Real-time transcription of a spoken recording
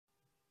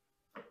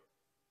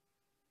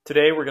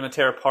Today we're going to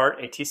tear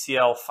apart a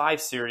TCL 5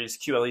 series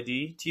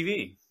QLED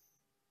TV.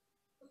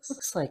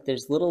 Looks like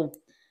there's little,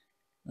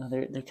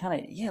 they're kind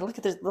of, yeah, look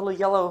at those little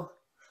yellow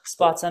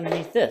spots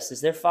underneath this.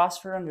 Is there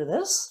phosphor under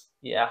this?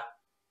 Yeah,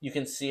 you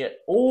can see it.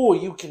 Oh,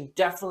 you can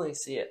definitely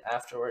see it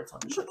afterwards.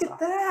 Look at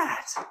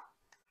that.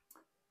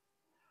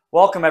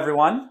 Welcome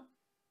everyone.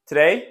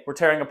 Today we're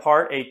tearing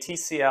apart a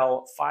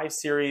TCL 5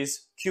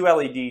 series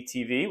QLED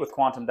TV with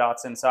quantum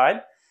dots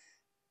inside.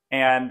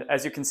 And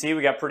as you can see,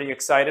 we got pretty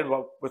excited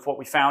with what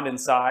we found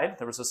inside.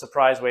 There was a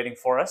surprise waiting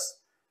for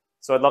us.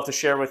 So I'd love to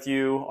share with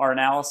you our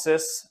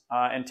analysis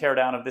and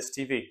teardown of this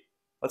TV.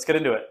 Let's get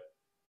into it.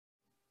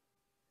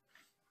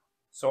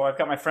 So I've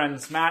got my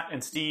friends Matt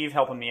and Steve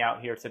helping me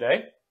out here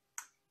today.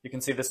 You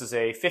can see this is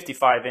a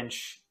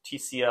 55-inch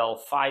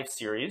TCL 5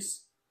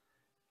 series.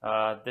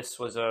 This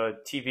was a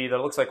TV that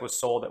looks like was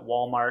sold at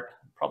Walmart,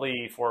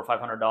 probably $400 or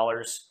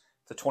 $500. It's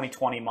a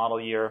 2020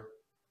 model year.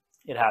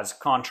 It has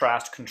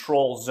contrast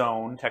control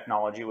zone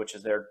technology, which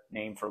is their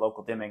name for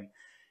local dimming.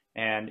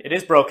 And it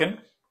is broken,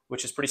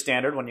 which is pretty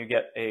standard when you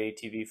get a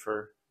TV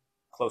for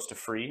close to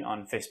free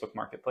on Facebook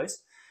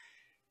Marketplace.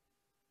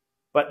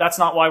 But that's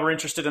not why we're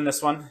interested in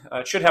this one.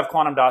 It should have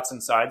quantum dots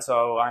inside,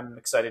 so I'm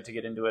excited to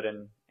get into it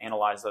and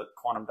analyze the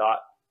quantum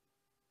dot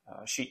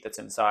sheet that's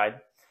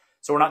inside.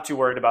 So we're not too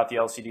worried about the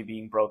LCD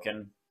being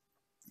broken.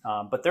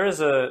 But there is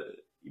a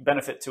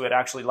benefit to it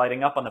actually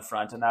lighting up on the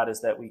front, and that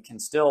is that we can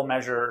still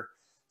measure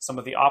some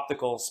of the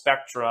optical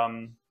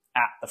spectrum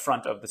at the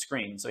front of the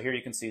screen. So here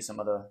you can see some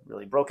of the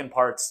really broken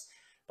parts,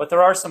 but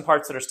there are some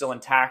parts that are still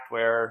intact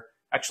where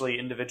actually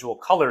individual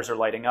colors are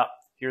lighting up.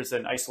 Here's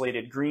an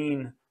isolated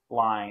green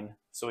line,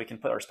 so we can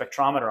put our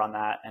spectrometer on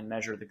that and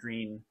measure the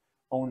green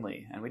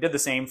only. And we did the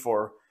same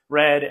for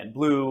red and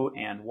blue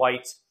and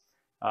white.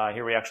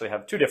 Here we actually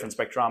have two different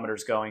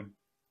spectrometers going.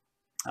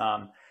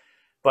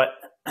 But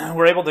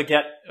we're able to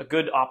get a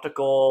good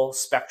optical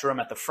spectrum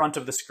at the front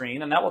of the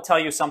screen, and that will tell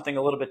you something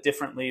a little bit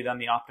differently than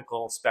the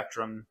optical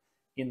spectrum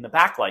in the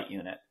backlight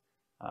unit.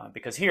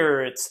 Because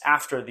here it's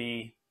after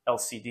the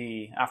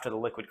LCD, after the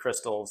liquid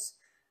crystals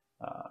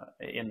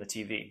in the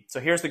TV. So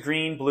here's the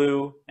green,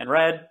 blue, and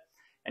red,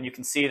 and you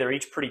can see they're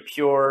each pretty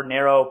pure,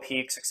 narrow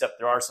peaks, except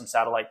there are some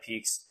satellite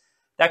peaks.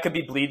 That could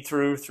be bleed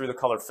through the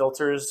color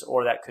filters,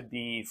 or that could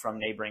be from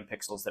neighboring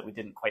pixels that we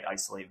didn't quite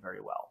isolate very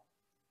well.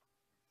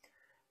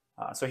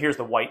 So here's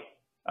the white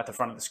at the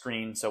front of the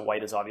screen. So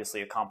white is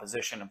obviously a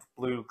composition of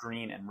blue,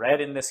 green, and red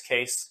in this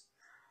case.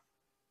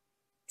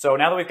 So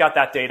now that we've got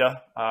that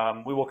data,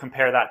 we will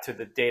compare that to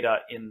the data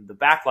in the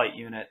backlight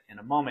unit in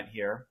a moment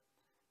here.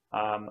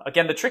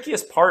 Again, the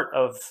trickiest part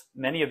of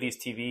many of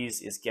these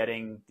TVs is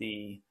getting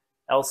the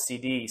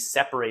LCD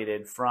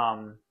separated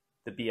from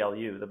the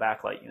BLU, the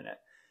backlight unit.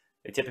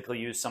 They typically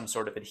use some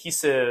sort of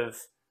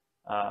adhesive,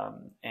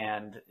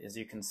 and as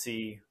you can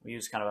see, we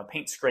use kind of a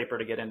paint scraper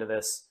to get into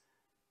this.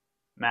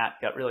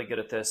 Matt got really good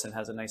at this and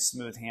has a nice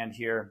smooth hand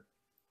here.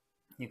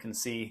 You can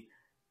see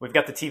we've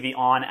got the TV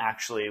on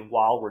actually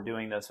while we're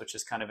doing this, which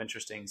is kind of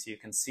interesting. So you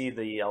can see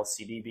the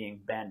LCD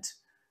being bent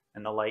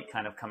and the light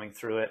kind of coming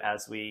through it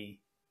as we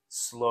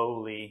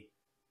slowly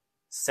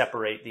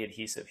separate the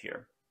adhesive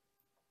here.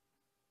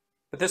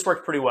 But this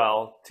worked pretty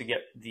well to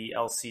get the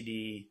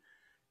LCD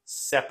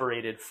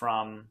separated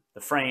from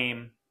the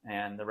frame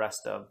and the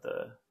rest of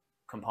the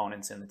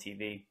components in the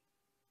TV.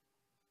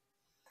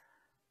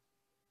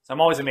 So I'm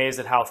always amazed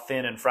at how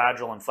thin and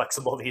fragile and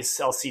flexible these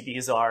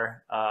LCDs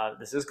are.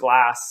 This is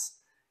glass,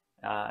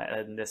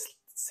 and this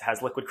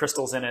has liquid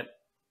crystals in it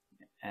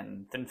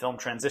and thin film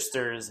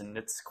transistors, and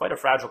it's quite a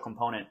fragile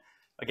component.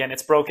 Again,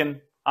 it's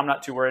broken. I'm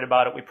not too worried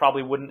about it. We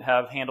probably wouldn't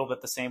have handled it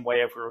the same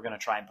way if we were going to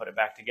try and put it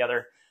back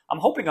together. I'm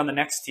hoping on the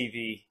next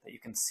TV that you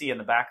can see in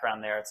the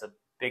background there, it's a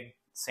big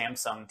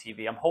Samsung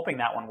TV. I'm hoping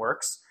that one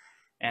works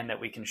and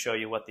that we can show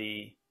you what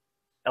the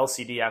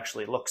LCD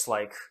actually looks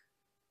like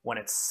when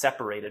it's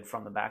separated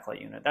from the backlight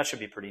unit. That should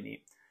be pretty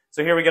neat.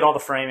 So here we get all the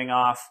framing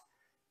off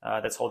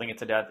that's holding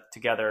it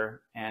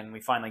together, and we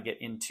finally get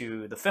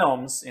into the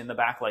films in the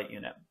backlight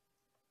unit.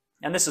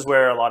 And this is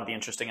where a lot of the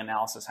interesting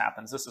analysis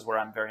happens. This is where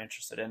I'm very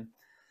interested in.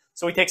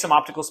 So we take some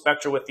optical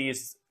spectra with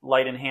these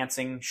light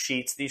enhancing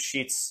sheets.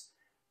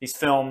 These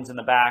films in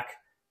the back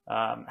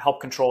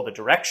help control the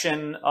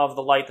direction of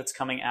the light that's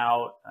coming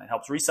out. It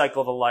helps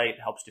recycle the light,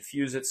 helps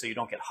diffuse it so you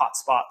don't get hot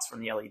spots from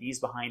the LEDs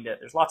behind it.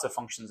 There's lots of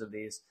functions of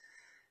these.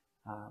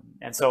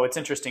 And so it's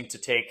interesting to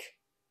take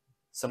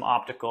some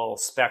optical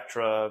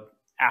spectra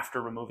after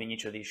removing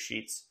each of these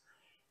sheets.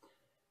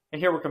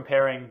 And here we're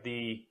comparing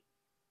the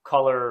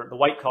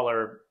white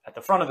color at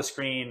the front of the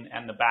screen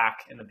and the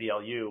back in the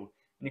BLU.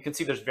 And you can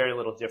see there's very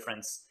little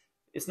difference.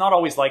 It's not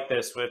always like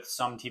this with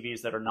some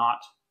TVs that are not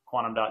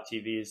quantum dot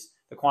TVs.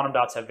 The quantum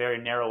dots have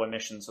very narrow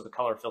emissions, so the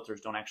color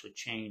filters don't actually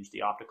change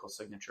the optical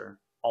signature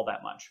all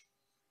that much.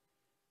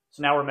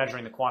 So now we're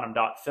measuring the quantum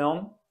dot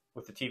film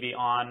with the TV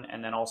on,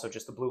 and then also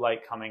just the blue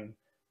light coming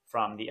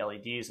from the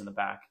LEDs in the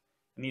back.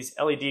 And these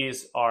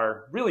LEDs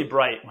are really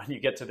bright when you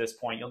get to this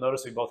point. You'll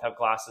notice we both have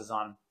glasses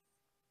on.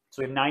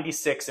 So we have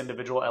 96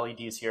 individual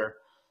LEDs here,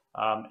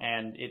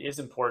 and it is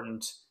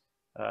important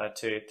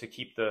to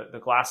keep the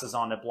glasses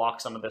on to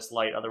block some of this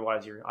light.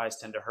 Otherwise, your eyes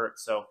tend to hurt.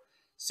 So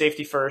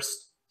safety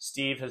first.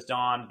 Steve has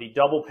donned the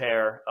double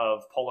pair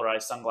of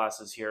polarized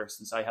sunglasses here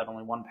since I had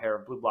only one pair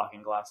of blue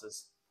blocking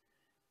glasses.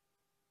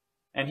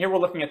 And here we're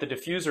looking at the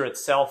diffuser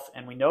itself,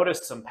 and we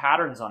noticed some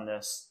patterns on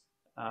this.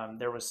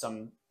 There was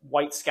some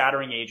white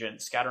scattering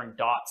agent, scattering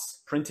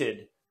dots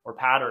printed or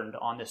patterned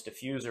on this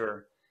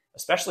diffuser.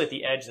 Especially at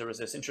the edge, there was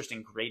this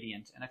interesting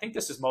gradient. And I think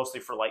this is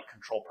mostly for light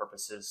control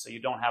purposes, so you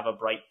don't have a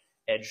bright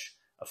edge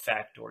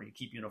effect or you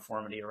keep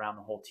uniformity around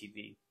the whole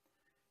TV.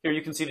 Here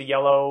you can see the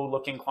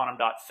yellow-looking quantum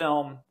dot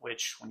film,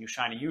 which when you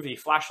shine a UV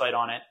flashlight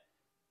on it,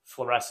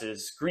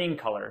 fluoresces green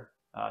color.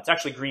 It's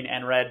actually green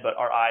and red, but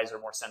our eyes are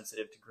more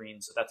sensitive to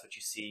green, so that's what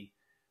you see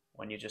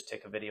when you just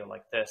take a video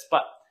like this.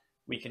 But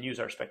we can use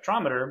our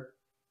spectrometer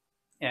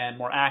and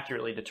more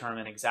accurately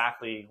determine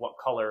exactly what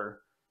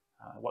color,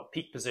 what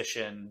peak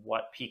position,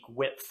 what peak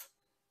width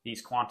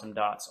these quantum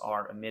dots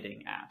are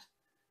emitting at.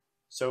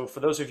 So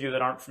for those of you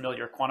that aren't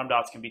familiar, quantum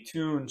dots can be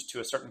tuned to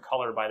a certain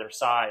color by their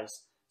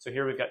size. So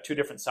here we've got two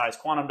different size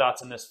quantum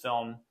dots in this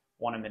film,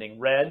 one emitting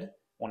red,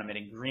 one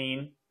emitting green.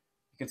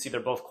 You can see they're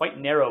both quite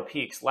narrow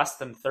peaks, less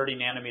than 30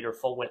 nanometer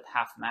full width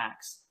half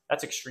max.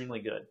 That's extremely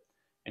good.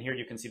 And here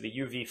you can see the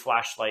UV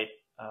flashlight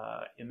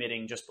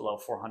emitting just below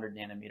 400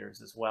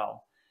 nanometers as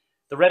well.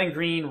 The red and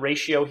green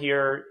ratio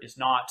here is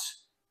not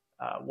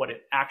what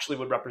it actually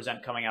would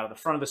represent coming out of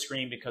the front of the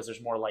screen because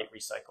there's more light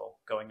recycle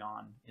going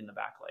on in the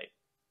backlight.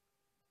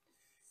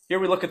 Here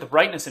we look at the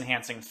brightness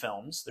enhancing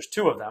films. There's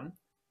two of them.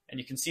 And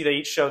you can see they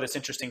each show this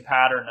interesting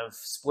pattern of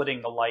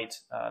splitting the light.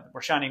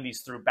 We're shining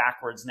these through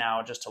backwards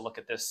now just to look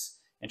at this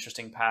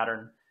interesting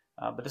pattern.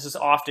 But this is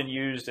often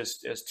used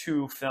as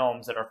two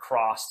films that are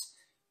crossed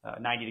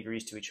 90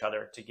 degrees to each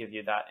other to give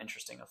you that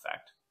interesting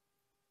effect.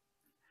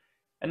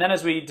 And then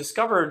as we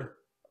discovered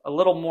a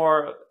little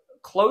more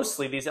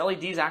closely, these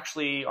LEDs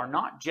actually are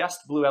not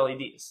just blue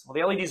LEDs. Well,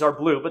 the LEDs are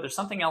blue, but there's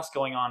something else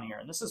going on here.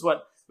 And this is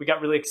what we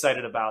got really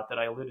excited about that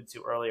I alluded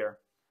to earlier.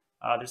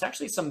 There's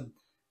actually some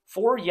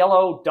 4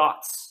 yellow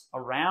dots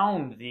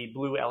around the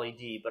blue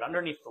LED, but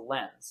underneath the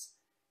lens.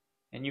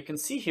 And you can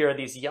see here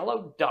these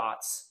yellow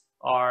dots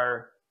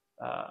are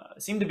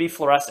seem to be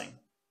fluorescing.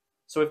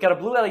 So we've got a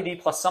blue LED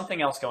plus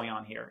something else going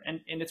on here.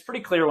 And it's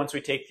pretty clear once we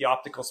take the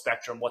optical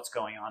spectrum what's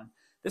going on.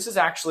 This is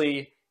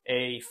actually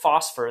a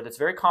phosphor that's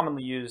very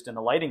commonly used in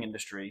the lighting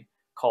industry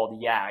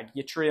called YAG,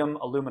 yttrium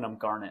aluminum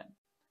garnet.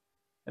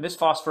 And this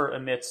phosphor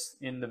emits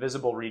in the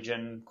visible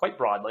region quite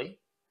broadly.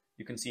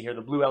 You can see here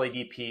the blue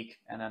LED peak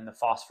and then the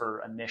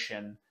phosphor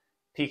emission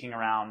peaking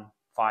around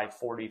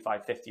 540,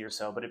 550 or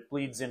so, but it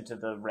bleeds into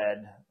the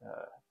red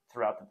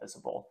throughout the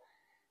visible.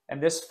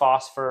 And this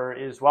phosphor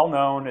is well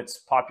known, it's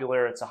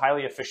popular, it's a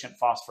highly efficient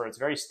phosphor, it's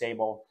very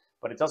stable,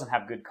 but it doesn't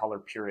have good color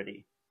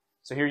purity.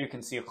 So here you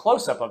can see a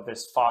close-up of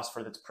this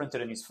phosphor that's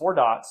printed in these 4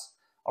 dots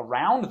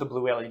around the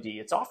blue LED.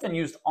 It's often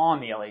used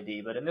on the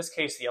LED, but in this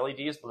case the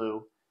LED is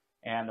blue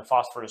and the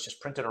phosphor is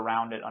just printed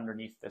around it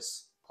underneath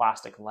this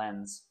plastic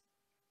lens.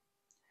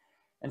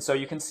 And so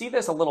you can see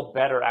this a little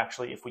better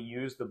actually if we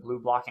use the blue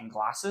blocking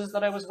glasses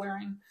that I was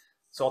wearing.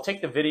 So I'll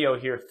take the video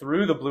here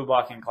through the blue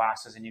blocking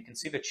glasses and you can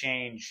see the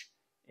change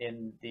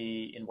in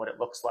what it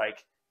looks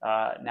like.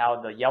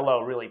 Now the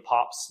yellow really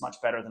pops much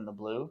better than the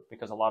blue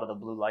because a lot of the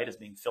blue light is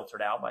being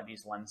filtered out by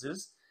these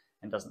lenses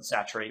and doesn't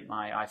saturate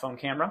my iPhone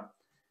camera.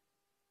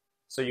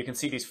 So you can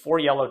see these 4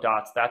 yellow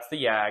dots, that's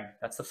the YAG,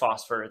 that's the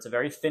phosphor. It's a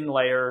very thin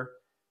layer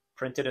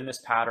printed in this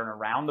pattern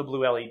around the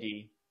blue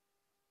LED.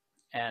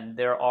 And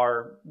there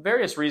are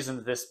various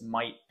reasons this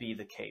might be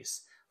the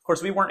case. Of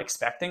course, we weren't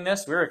expecting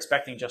this. We were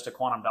expecting just a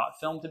quantum dot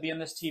film to be in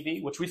this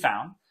TV, which we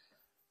found.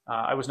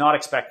 I was not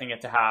expecting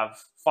it to have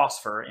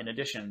phosphor in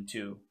addition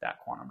to that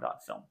quantum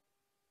dot film.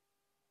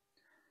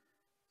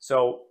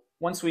 So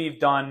once we've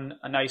done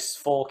a nice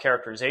full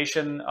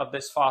characterization of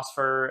this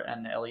phosphor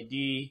and the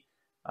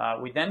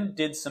LED, we then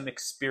did some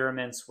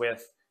experiments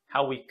with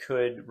how we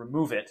could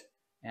remove it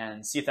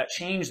and see if that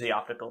changed the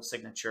optical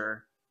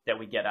signature that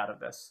we get out of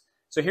this.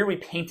 So here we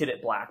painted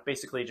it black,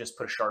 basically just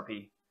put a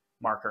Sharpie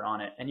marker on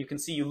it. And you can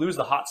see you lose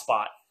the hot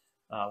spot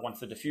once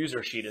the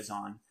diffuser sheet is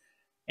on.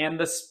 And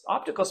this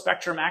optical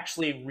spectrum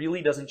actually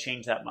really doesn't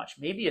change that much.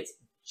 Maybe it's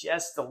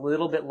just a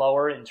little bit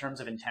lower in terms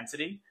of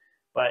intensity,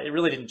 but it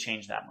really didn't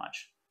change that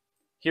much.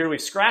 Here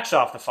we've scratched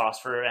off the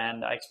phosphor,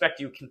 and I expect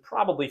you can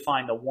probably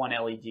find the one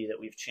LED that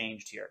we've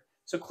changed here.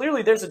 So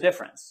clearly there's a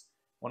difference.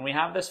 When we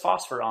have this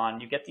phosphor on,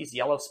 you get these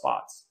yellow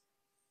spots.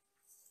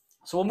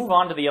 So we'll move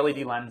on to the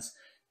LED lens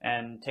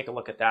and take a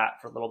look at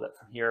that for a little bit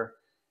from here.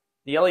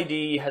 The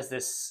LED has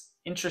this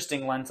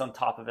interesting lens on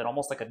top of it,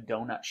 almost like a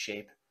donut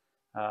shape.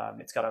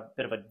 It's got a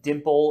bit of a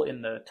dimple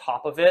in the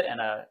top of it and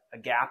a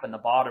gap in the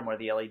bottom where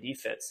the LED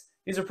fits.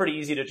 These are pretty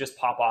easy to just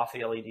pop off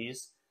the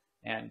LEDs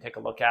and take a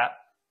look at.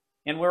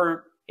 And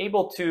we're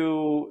able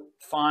to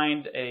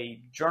find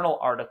a journal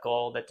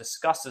article that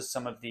discusses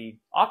some of the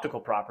optical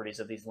properties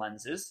of these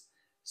lenses.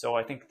 So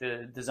I think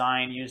the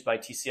design used by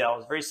TCL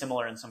is very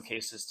similar in some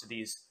cases to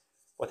these,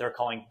 what they're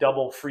calling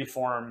double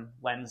freeform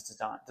lens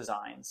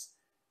designs.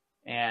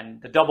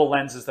 And the double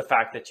lens is the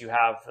fact that you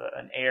have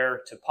an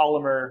air to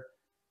polymer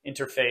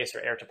interface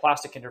or air to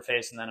plastic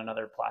interface, and then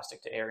another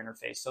plastic to air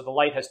interface. So the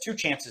light has two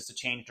chances to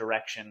change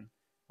direction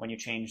when you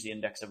change the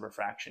index of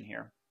refraction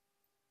here.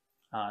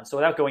 So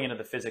without going into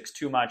the physics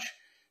too much,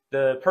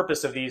 the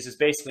purpose of these is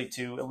basically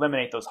to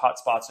eliminate those hot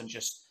spots and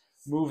just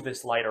move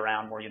this light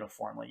around more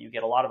uniformly. You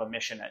get a lot of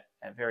emission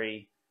at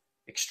very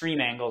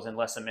extreme angles and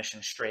less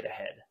emission straight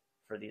ahead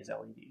for these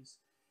LEDs.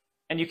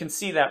 And you can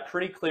see that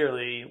pretty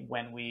clearly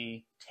when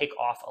we take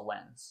off a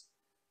lens.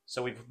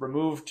 So we've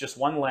removed just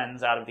one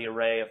lens out of the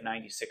array of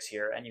 96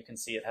 here, and you can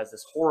see it has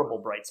this horrible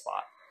bright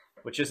spot,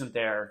 which isn't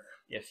there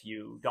if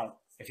you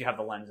have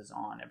the lenses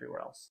on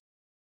everywhere else.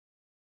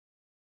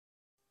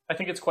 I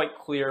think it's quite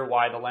clear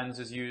why the lens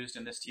is used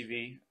in this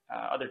TV.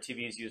 Other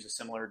TVs use a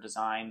similar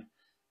design.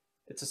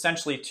 It's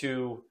essentially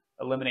to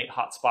eliminate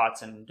hot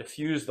spots and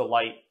diffuse the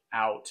light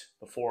out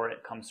before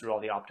it comes through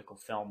all the optical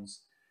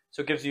films.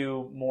 So it gives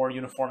you more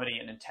uniformity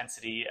and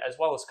intensity as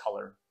well as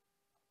color.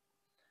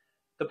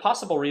 The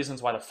possible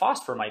reasons why the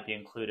phosphor might be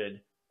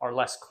included are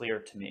less clear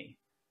to me.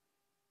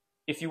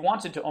 If you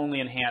wanted to only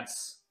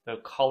enhance the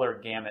color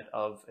gamut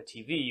of a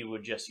TV, you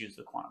would just use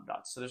the quantum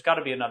dots. So there's got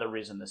to be another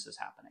reason this is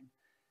happening.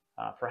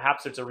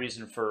 Perhaps there's a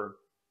reason for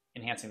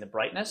enhancing the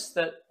brightness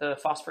that the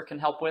phosphor can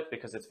help with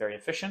because it's very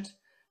efficient,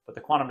 but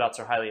the quantum dots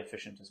are highly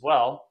efficient as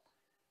well.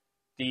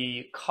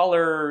 The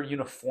color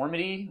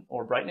uniformity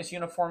or brightness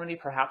uniformity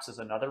perhaps is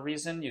another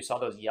reason. You saw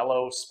those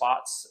yellow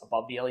spots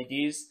above the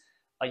LEDs.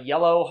 A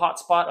yellow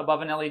hotspot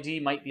above an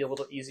LED might be a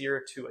little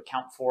easier to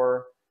account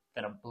for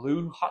than a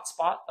blue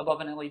hotspot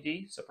above an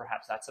LED, so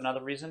perhaps that's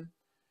another reason.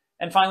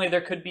 And finally,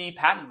 there could be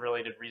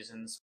patent-related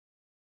reasons.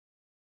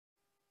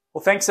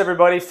 Well, thanks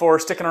everybody for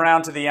sticking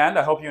around to the end.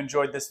 I hope you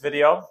enjoyed this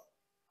video.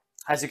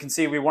 As you can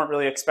see, we weren't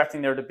really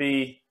expecting there to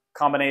be a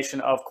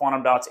combination of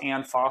quantum dots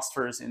and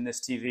phosphors in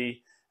this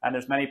TV, and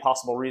there's many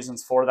possible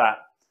reasons for that.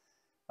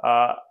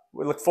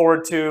 We look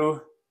forward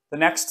to the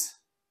next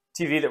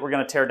TV that we're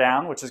going to tear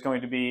down, which is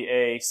going to be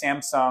a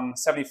Samsung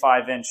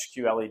 75-inch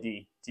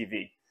QLED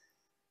TV.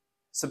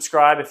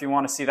 Subscribe if you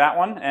want to see that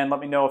one, and let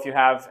me know if you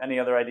have any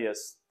other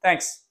ideas.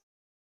 Thanks.